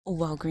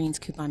Walgreens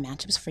coupon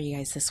matchups for you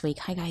guys this week.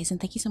 Hi guys,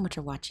 and thank you so much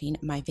for watching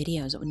my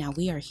videos. Now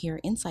we are here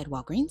inside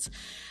Walgreens.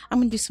 I'm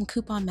going to do some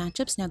coupon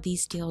matchups. Now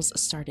these deals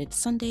started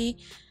Sunday,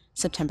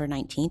 September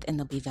 19th, and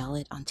they'll be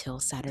valid until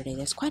Saturday.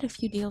 There's quite a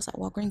few deals at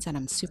Walgreens that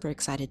I'm super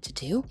excited to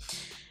do.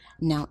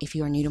 Now, if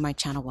you are new to my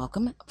channel,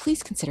 welcome.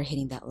 Please consider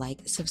hitting that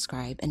like,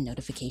 subscribe, and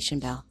notification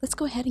bell. Let's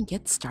go ahead and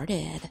get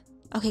started.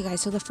 Okay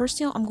guys, so the first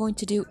deal I'm going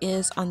to do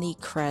is on the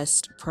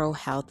Crest Pro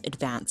Health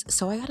Advance.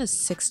 So I got a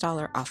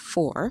 $6 off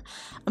 4.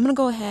 I'm going to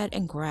go ahead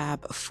and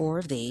grab 4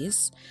 of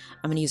these.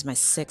 I'm going to use my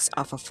 6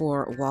 off of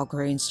 4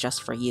 Walgreens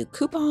Just For You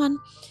coupon,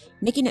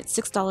 making it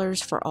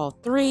 $6 for all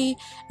 3.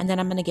 And then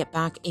I'm going to get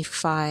back a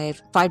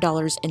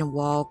 $5 in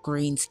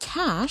Walgreens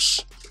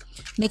cash,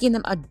 making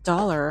them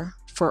 $1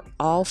 for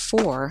all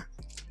 4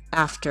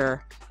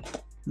 after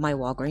my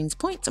Walgreens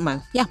points.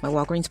 My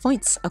Walgreens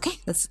points. Okay,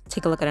 let's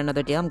take a look at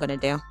another deal I'm going to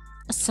do.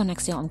 So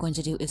next deal I'm going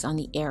to do is on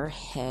the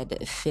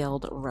Airhead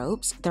filled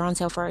ropes. They're on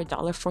sale for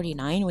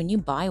 $1.49. When you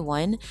buy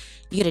one,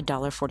 you get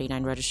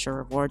 $1.49 register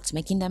rewards,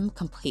 making them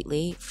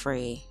completely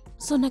free.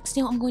 So next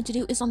deal I'm going to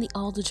do is on the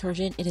all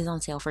detergent. It is on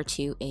sale for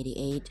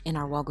 $2.88. In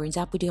our Walgreens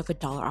app, we do have a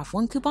 $1 off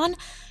 1 coupon,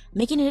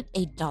 making it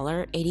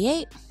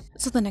 $1.88.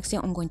 So the next deal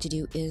I'm going to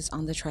do is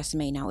on the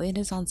Tresemme. Now it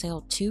is on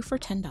sale 2 for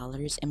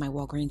 $10. In my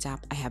Walgreens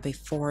app, I have a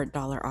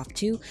 $4 off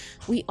 2.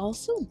 We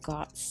also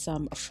got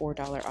some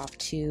 $4 off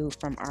 2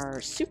 from our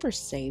Super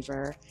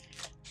Saver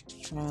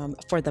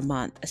for the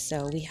month.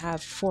 So we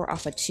have 4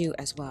 off of 2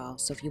 as well.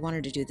 So if you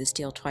wanted to do this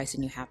deal twice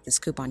and you have this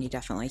coupon, you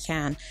definitely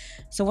can.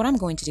 So what I'm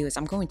going to do is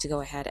I'm going to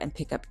go ahead and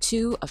pick up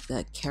 2 of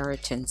the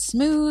Keratin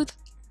Smooth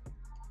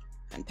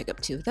and pick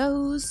up 2 of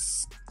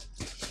those.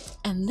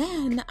 And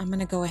then I'm going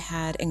to go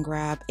ahead and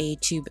grab a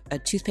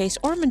toothpaste,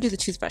 or I'm going to do the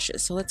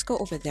toothbrushes. So let's go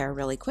over there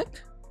really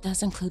quick. It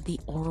does include the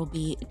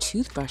Oral-B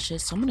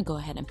toothbrushes. So I'm going to go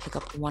ahead and pick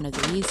up one of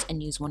these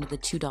and use one of the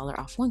 $2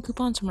 off 1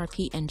 coupons from our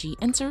P&G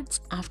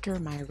inserts after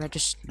my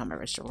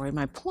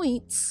my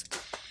points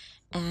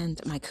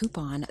and my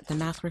coupon. The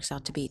math works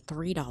out to be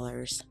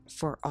 $3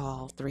 for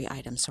all 3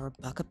 items. So a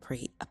buck a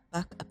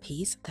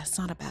piece. That's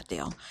not a bad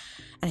deal.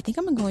 And I think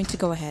I'm going to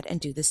go ahead and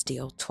do this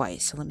deal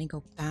twice. So let me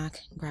go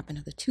back and grab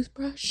another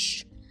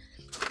toothbrush.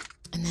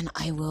 And then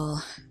I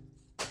will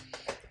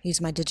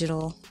use my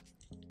digital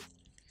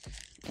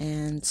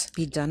and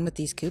be done with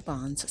these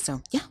coupons.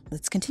 So yeah,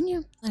 let's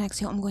continue. The next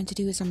thing I'm going to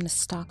do is I'm going to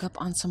stock up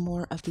on some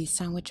more of these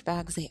sandwich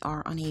bags. They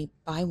are on a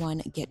buy one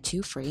get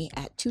 2 free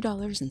at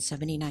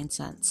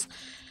 $2.79.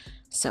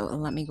 So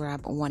let me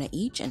grab 1 of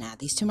each and add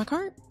these to my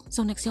cart.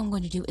 So next thing I'm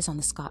going to do is on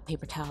the Scott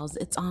paper towels.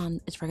 It's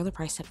regular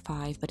price at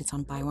 $5, but it's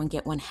on buy one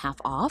get 1 half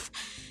off.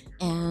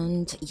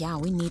 And yeah,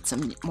 we need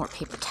some more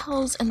paper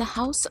towels in the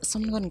house. So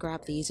I'm going to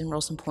grab these and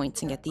roll some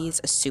points and get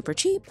these super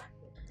cheap.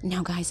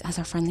 Now guys, as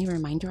a friendly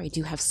reminder, I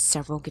do have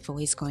several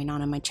giveaways going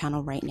on my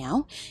channel right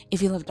now.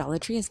 If you love Dollar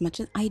Tree as much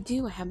as I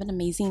do, I have an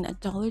amazing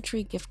Dollar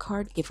Tree gift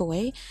card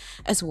giveaway,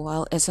 as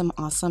well as some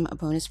awesome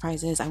bonus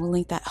prizes. I will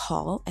link that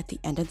haul at the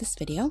end of this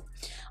video.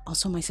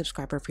 Also, my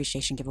subscriber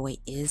appreciation giveaway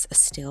is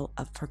still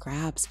up for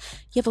grabs.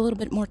 You have a little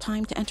bit more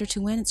time to enter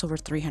to win. It's over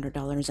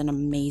 $300 in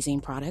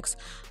amazing products.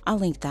 I'll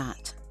link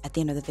that at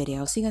the end of the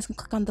video, so you guys can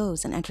click on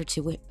those and enter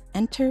to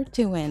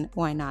win.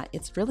 Why not?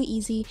 It's really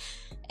easy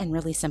and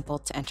really simple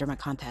to enter my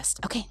contest.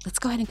 Okay, let's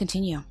go ahead and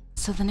continue.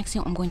 So the next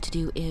thing I'm going to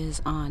do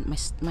is on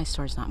my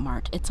store's not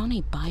marked. It's on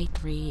a buy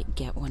 3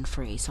 get 1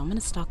 free. So I'm going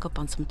to stock up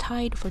on some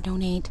Tide for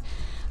donate.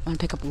 I'm going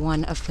to pick up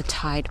 1 of the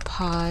Tide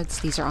pods.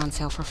 These are on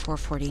sale for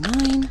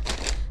 $4.49.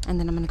 And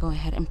then I'm going to go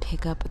ahead and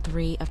pick up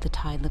 3 of the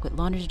Tide liquid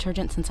laundry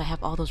detergent, since I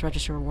have all those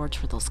register rewards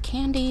for those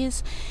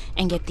candies,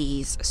 and get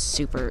these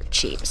super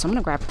cheap. So I'm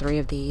going to grab 3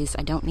 of these.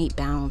 I don't need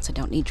Bounce. I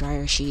don't need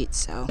dryer sheets.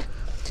 So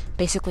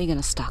basically going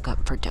to stock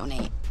up for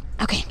donate.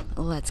 Okay,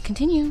 let's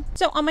continue.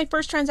 So on my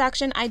first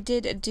transaction, I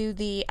did do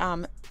the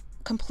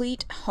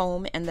complete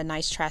home, and the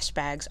nice trash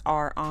bags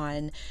are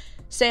on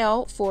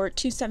sale for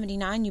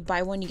 $2.79. You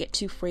buy 1, you get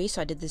 2 free.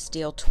 So I did this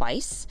deal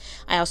twice.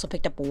 I also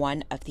picked up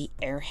 1 of the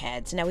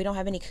Airheads. Now we don't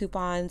have any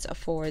coupons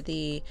for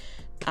the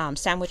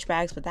sandwich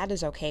bags, but that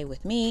is okay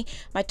with me.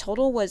 My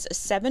total was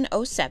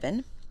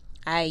 $707.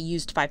 I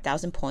used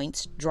 5,000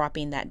 points,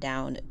 dropping that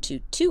down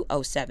to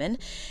 $207.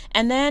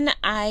 And then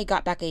I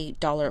got back a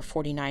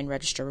 $1.49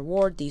 register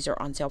reward. These are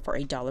on sale for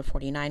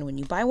 $1.49. When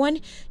you buy one,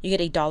 you get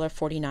a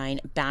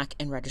 $1.49 back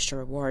in register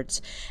rewards.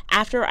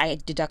 After I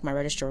deduct my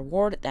register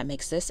reward, that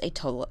makes this a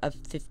total of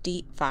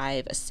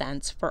 55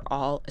 cents for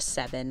all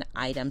 7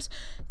 items.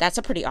 That's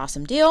a pretty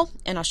awesome deal.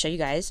 And I'll show you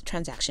guys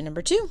transaction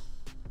number 2.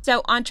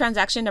 So on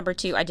transaction number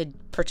 2, I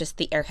did purchase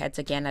the Airheads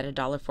again at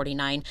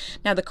 $1.49.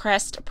 Now the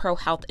Crest Pro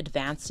Health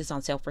Advanced is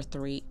on sale for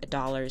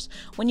 $3.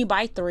 When you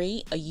buy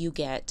 3, you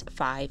get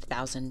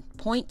 5,000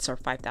 points or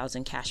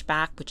 5,000 cash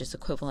back, which is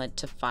equivalent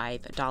to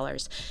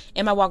 $5.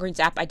 In my Walgreens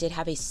app, I did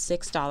have a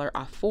 $6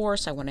 off 4,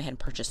 so I went ahead and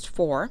purchased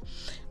 4.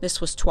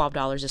 This was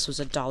 $12. This was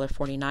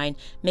 $1.49,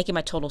 making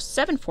my total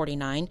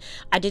 $7.49.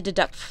 I did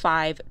deduct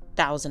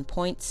 5,000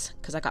 points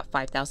because I got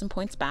 5,000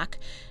 points back,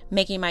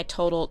 making my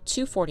total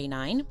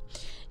 $2.49.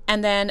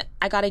 And then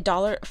I got a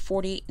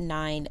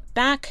 $1.49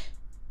 back,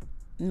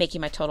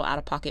 making my total out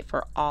of pocket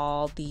for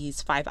all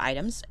these 5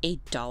 items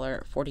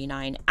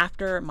 $1.49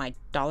 after my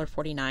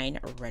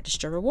 $1.49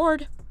 register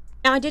reward.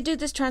 Now, I did do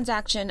this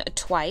transaction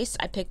twice.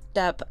 I picked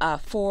up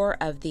 4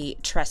 of the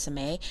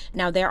Tresemme.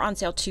 Now, they're on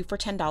sale 2 for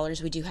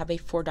 $10. We do have a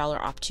 $4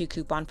 off 2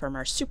 coupon from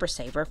our Super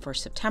Saver for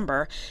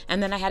September.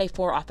 And then I had a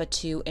 4 off of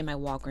 2 in my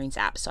Walgreens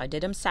app. So I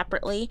did them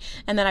separately.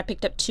 And then I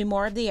picked up 2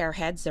 more of the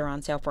Airheads. They're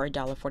on sale for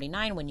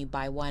 $1.49. When you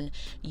buy one,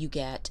 you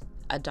get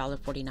a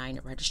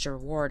 $1.49 register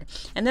reward.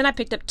 And then I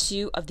picked up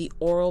 2 of the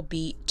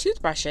Oral-B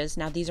toothbrushes.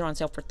 Now these are on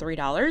sale for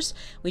 $3.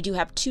 We do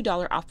have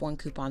 $2 off 1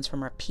 coupons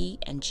from our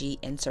P&G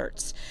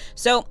inserts.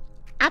 So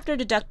after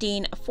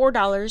deducting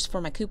 $4 for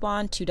my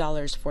coupon,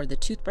 $2 for the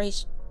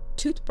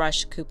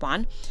toothbrush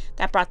coupon,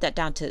 that brought that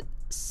down to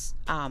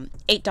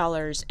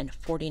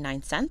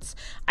 $8.49.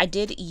 I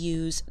did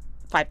use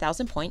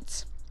 5,000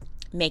 points,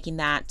 making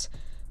that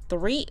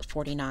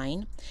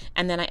 $3.49.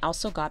 And then I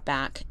also got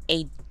back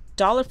a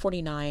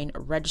 $1.49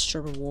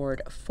 register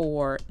reward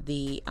for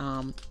the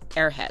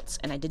Airheads,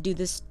 and I did do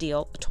this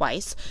deal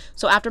twice.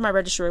 So after my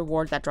register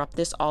reward, that dropped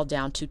this all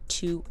down to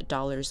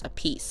 $2 a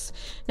piece.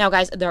 Now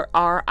guys, there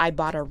are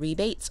Ibotta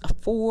rebates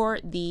for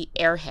the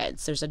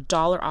Airheads. There's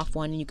 $1 off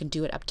one, and you can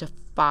do it up to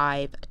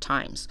 5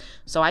 times.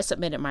 So I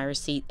submitted my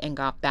receipt and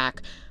got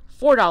back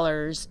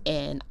 $4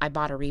 in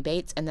Ibotta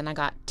rebates, and then I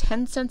got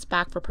 10 cents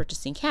back for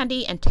purchasing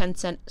candy and 10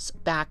 cents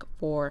back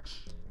for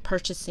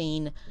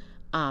purchasing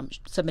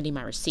submitting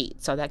my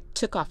receipt. So that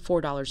took off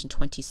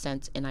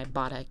 $4.20 in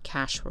Ibotta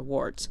cash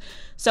rewards.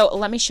 So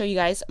let me show you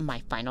guys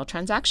my final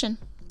transaction.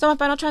 So my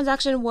final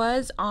transaction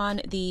was on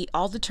the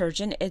all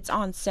detergent. It's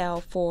on sale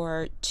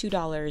for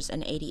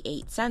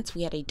 $2.88.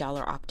 We had a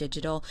 $1 off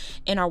digital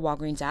in our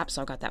Walgreens app,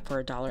 so I got that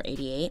for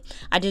 $1.88.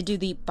 I did do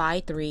the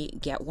buy 3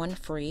 get 1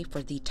 free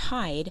for the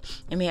Tide,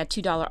 and we had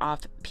 $2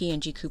 off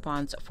P&G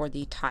coupons for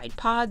the Tide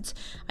pods.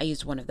 I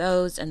used one of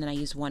those, and then I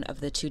used one of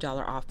the $2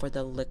 off for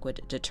the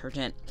liquid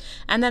detergent.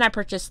 And then I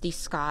purchased the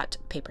Scott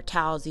paper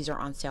towels. These are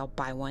on sale,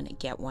 buy 1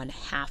 get 1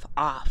 half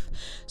off.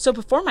 So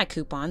before my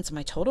coupons,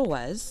 my total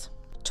was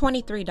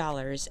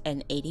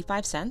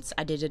 $23.85.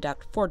 I did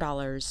deduct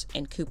 $4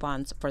 in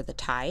coupons for the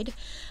Tide,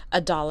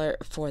 $1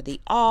 for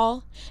the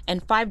All,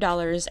 and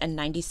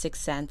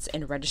 $5.96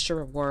 in register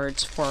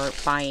rewards for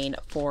buying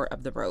 4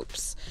 of the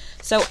ropes.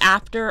 So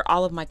after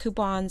all of my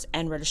coupons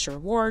and register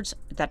rewards,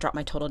 that dropped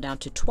my total down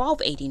to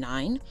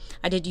 $12.89.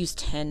 I did use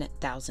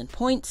 10,000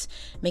 points,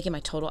 making my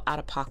total out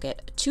of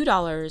pocket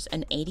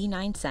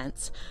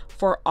 $2.89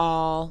 for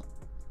all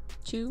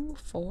 2,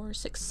 4,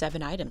 6,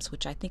 7 items,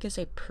 which I think is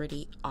a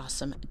pretty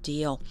awesome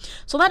deal.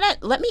 So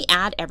let me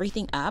add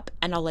everything up,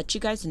 and I'll let you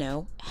guys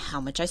know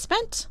how much I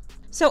spent.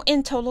 So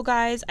in total,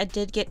 guys, I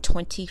did get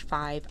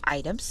 25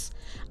 items.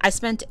 I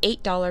spent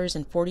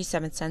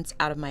 $8.47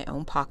 out of my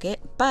own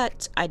pocket,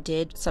 but I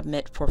did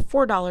submit for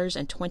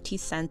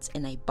 $4.20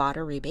 in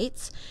Ibotta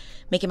rebates,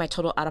 making my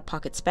total out of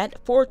pocket spent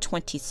for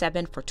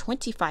 $27 for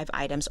 25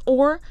 items,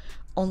 or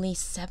only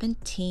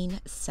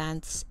 17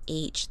 cents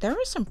each. There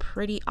are some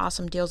pretty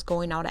awesome deals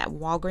going out at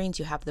Walgreens.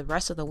 You have the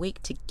rest of the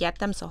week to get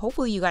them, so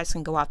hopefully you guys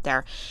can go out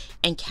there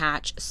and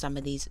catch some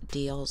of these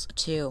deals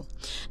too.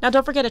 Now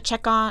don't forget to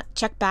check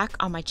back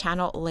on my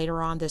channel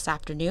later on this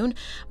afternoon.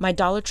 My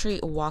Dollar Tree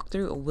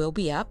walkthrough will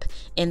be up.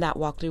 In that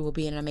walkthrough will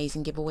be an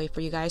amazing giveaway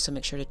for you guys, so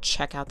make sure to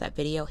check out that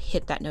video,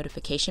 hit that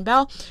notification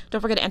bell.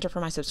 Don't forget to enter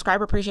for my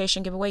subscriber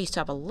appreciation giveaway. You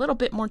still have a little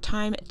bit more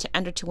time to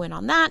enter to win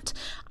on that.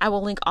 I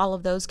will link all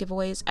of those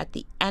giveaways at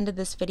the end of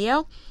this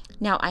video.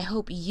 Now I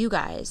hope you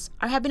guys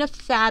are having a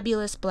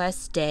fabulous,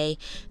 blessed day.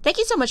 Thank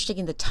you so much for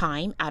taking the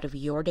time out of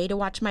your day to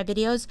watch my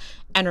videos.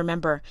 And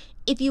remember,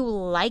 if you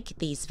like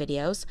these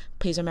videos,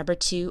 please remember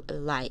to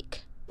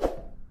like,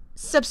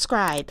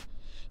 subscribe,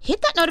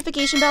 hit that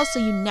notification bell so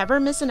you never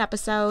miss an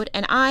episode.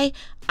 And I'm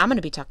going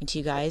to be talking to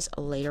you guys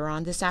later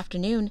on this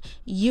afternoon.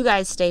 You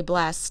guys stay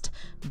blessed.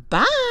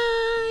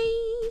 Bye.